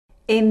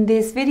In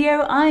this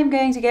video, I'm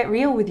going to get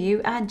real with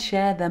you and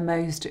share the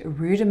most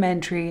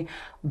rudimentary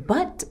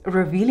but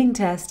revealing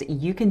test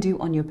you can do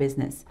on your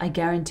business. I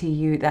guarantee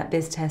you that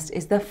this test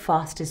is the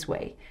fastest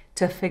way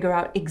to figure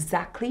out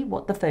exactly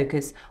what the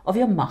focus of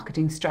your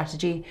marketing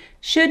strategy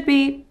should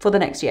be for the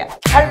next year.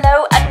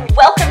 Hello and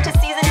welcome to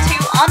season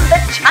 2 on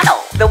the channel,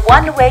 the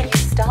one where you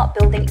start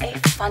building a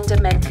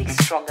fundamentally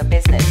stronger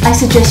business. I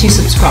suggest you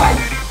subscribe,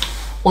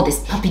 or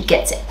this puppy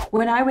gets it.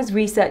 When I was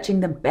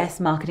researching the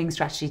best marketing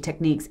strategy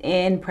techniques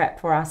in prep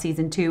for our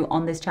season 2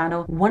 on this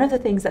channel, one of the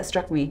things that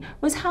struck me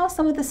was how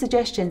some of the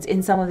suggestions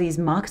in some of these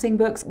marketing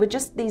books were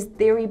just these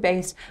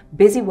theory-based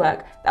busy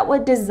work that were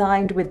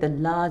designed with the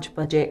large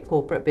budget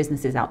corporate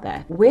businesses out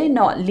there. We're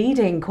not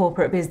leading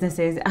corporate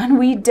businesses, and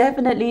we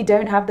definitely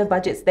don't have the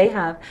budgets they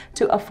have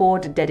to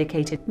afford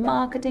dedicated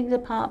marketing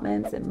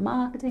departments and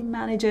marketing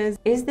managers.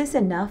 Is this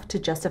enough to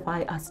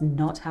justify us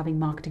not having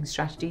marketing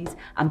strategies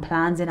and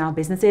plans in our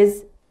businesses?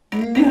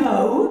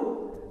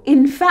 No.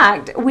 In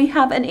fact, we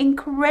have an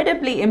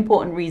incredibly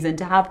important reason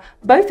to have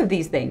both of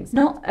these things.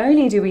 Not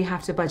only do we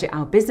have to budget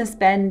our business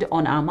spend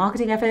on our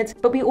marketing efforts,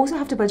 but we also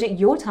have to budget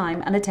your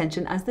time and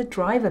attention as the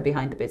driver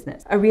behind the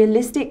business. A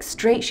realistic,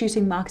 straight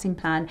shooting marketing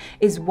plan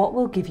is what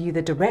will give you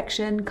the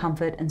direction,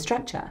 comfort, and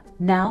structure.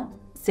 Now,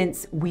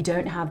 since we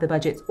don't have the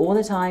budgets all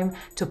the time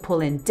to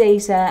pull in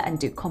data and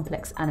do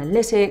complex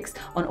analytics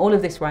on all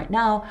of this right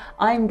now,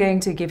 I'm going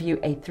to give you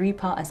a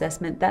 3-part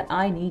assessment that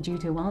I need you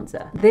to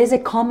answer. There's a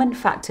common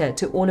factor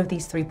to all of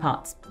these 3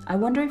 parts. I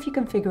wonder if you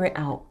can figure it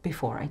out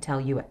before I tell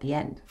you at the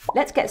end.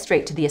 Let's get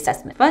straight to the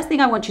assessment. First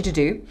thing I want you to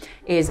do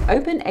is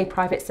open a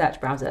private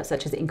search browser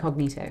such as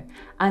Incognito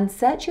and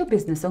search your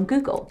business on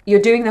Google.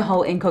 You're doing the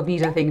whole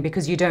incognito thing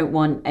because you don't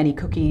want any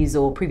cookies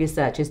or previous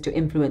searches to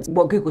influence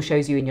what Google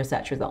shows you in your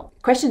search result.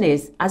 Question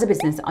is, as a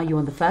business, are you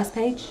on the first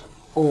page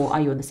or are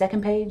you on the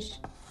second page?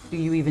 Do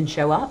you even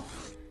show up?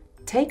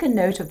 Take a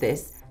note of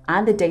this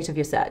and the date of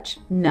your search.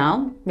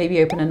 Now,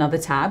 maybe open another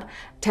tab,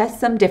 test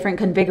some different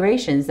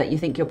configurations that you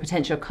think your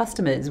potential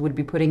customers would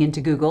be putting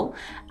into Google,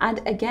 and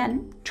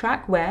again,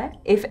 track where,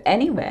 if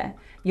anywhere,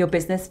 your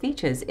business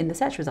features in the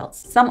search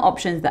results. Some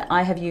options that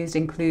I have used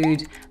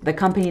include the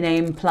company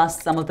name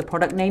plus some of the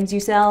product names you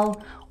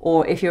sell,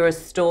 or if you're a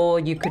store,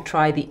 you could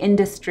try the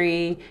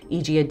industry,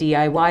 e.g. a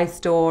DIY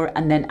store,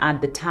 and then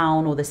add the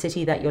town or the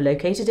city that you're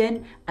located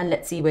in, and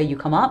let's see where you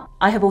come up.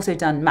 I have also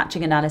done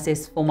matching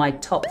analysis for my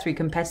top 3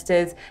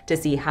 competitors to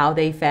see how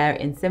they fare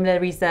in similar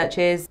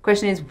researches.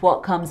 Question is,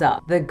 what comes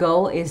up? The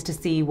goal is to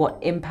see what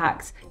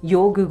impacts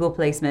your Google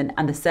placement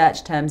and the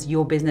search terms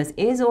your business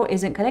is or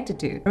isn't connected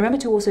to. Remember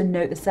to also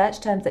note the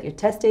search terms that you're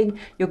testing.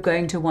 You're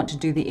going to want to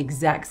do the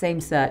exact same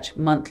search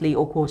monthly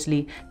or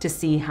quarterly to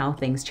see how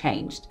things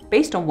changed.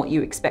 Based on what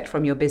you expect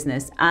from your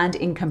business and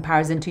in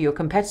comparison to your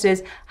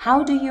competitors,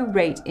 how do you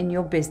rate in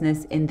your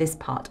business in this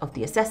part of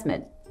the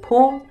assessment?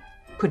 Poor,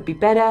 could be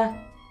better,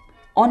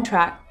 on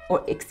track,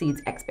 or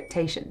exceeds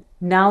expectation.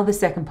 Now the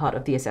second part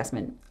of the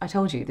assessment. I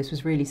told you this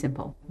was really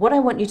simple. What I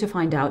want you to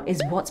find out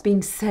is what's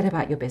being said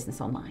about your business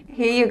online.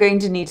 Here you're going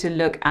to need to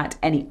look at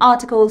any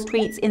articles,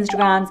 tweets,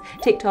 Instagrams,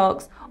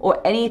 TikToks,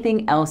 or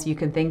anything else you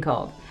can think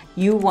of.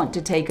 You want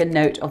to take a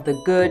note of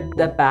the good,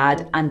 the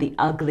bad, and the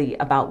ugly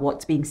about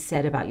what's being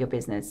said about your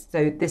business.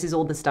 So this is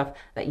all the stuff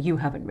that you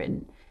haven't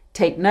written.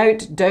 Take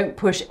note, don't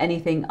push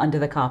anything under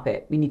the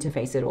carpet. We need to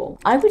face it all.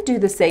 I would do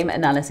the same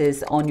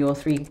analysis on your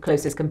 3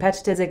 closest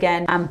competitors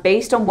again. And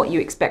based on what you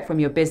expect from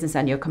your business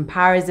and your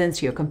comparisons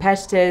to your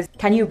competitors,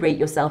 can you rate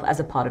yourself as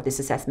a part of this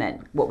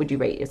assessment? What would you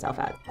rate yourself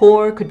as?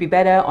 Poor, could be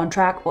better, on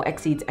track, or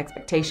exceeds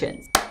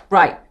expectations.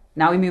 Right.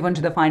 Now we move on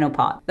to the final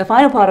part. The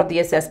final part of the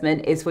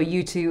assessment is for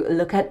you to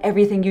look at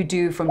everything you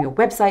do from your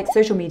website,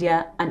 social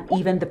media, and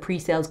even the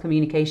pre-sales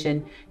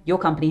communication your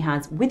company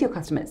has with your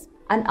customers,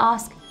 and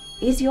ask,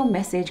 is your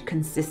message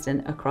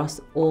consistent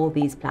across all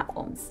these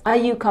platforms? Are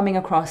you coming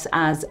across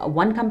as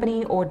one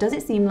company, or does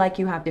it seem like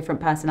you have different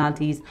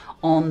personalities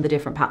on the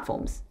different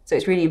platforms? So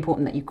it's really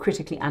important that you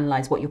critically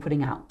analyze what you're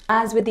putting out.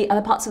 As with the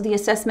other parts of the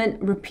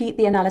assessment, repeat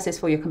the analysis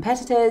for your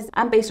competitors,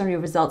 and based on your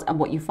results and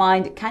what you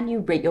find, can you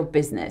rate your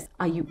business?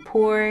 Are you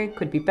poor,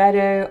 could be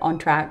better, on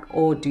track,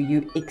 or do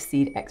you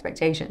exceed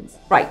expectations?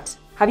 Right.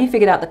 Have you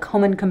figured out the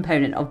common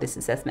component of this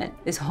assessment?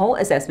 This whole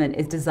assessment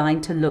is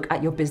designed to look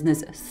at your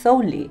business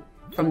solely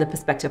from the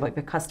perspective of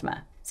your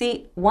customer.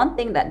 See, one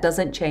thing that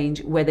doesn't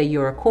change whether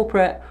you're a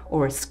corporate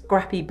or a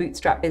scrappy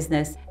bootstrap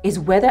business is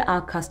whether our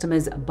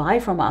customers buy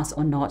from us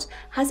or not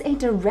has a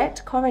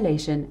direct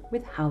correlation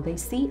with how they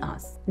see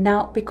us.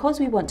 Now, because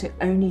we want to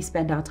only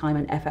spend our time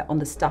and effort on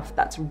the stuff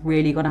that's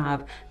really gonna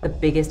have the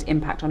biggest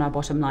impact on our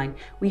bottom line,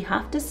 we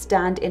have to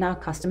stand in our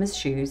customers'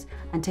 shoes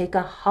and take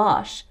a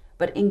harsh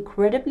but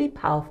incredibly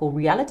powerful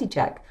reality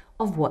check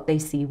of what they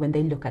see when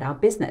they look at our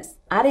business.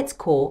 At its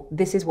core,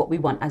 this is what we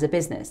want as a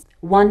business.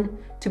 1,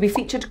 to be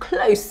featured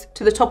close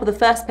to the top of the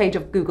first page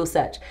of Google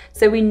search,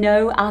 so we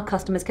know our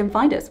customers can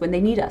find us when they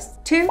need us.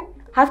 2,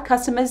 Have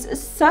customers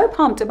so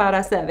pumped about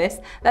our service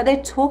that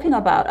they're talking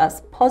about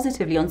us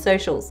positively on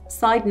socials.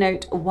 Side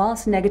note,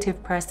 whilst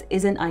negative press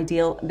isn't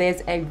ideal,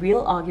 there's a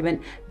real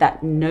argument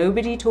that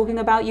nobody talking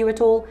about you at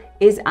all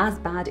is as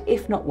bad,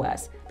 if not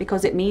worse,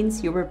 because it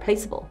means you're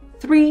replaceable.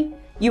 3,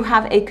 you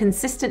have a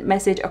consistent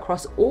message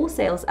across all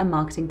sales and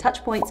marketing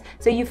touchpoints,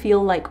 so you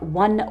feel like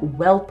one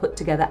well put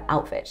together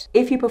outfit.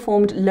 If you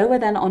performed lower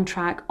than on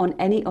track on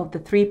any of the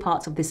 3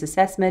 parts of this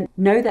assessment,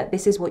 know that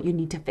this is what you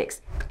need to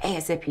fix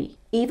ASAP.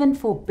 Even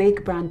for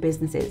big brand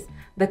businesses,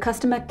 the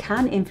customer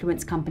can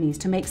influence companies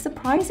to make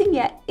surprising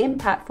yet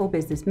impactful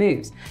business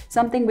moves,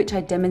 something which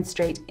I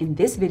demonstrate in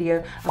this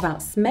video about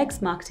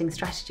Smeg's marketing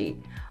strategy.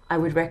 I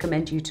would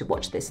recommend you to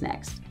watch this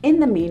next. In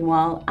the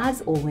meanwhile,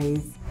 as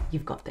always,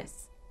 you've got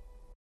this.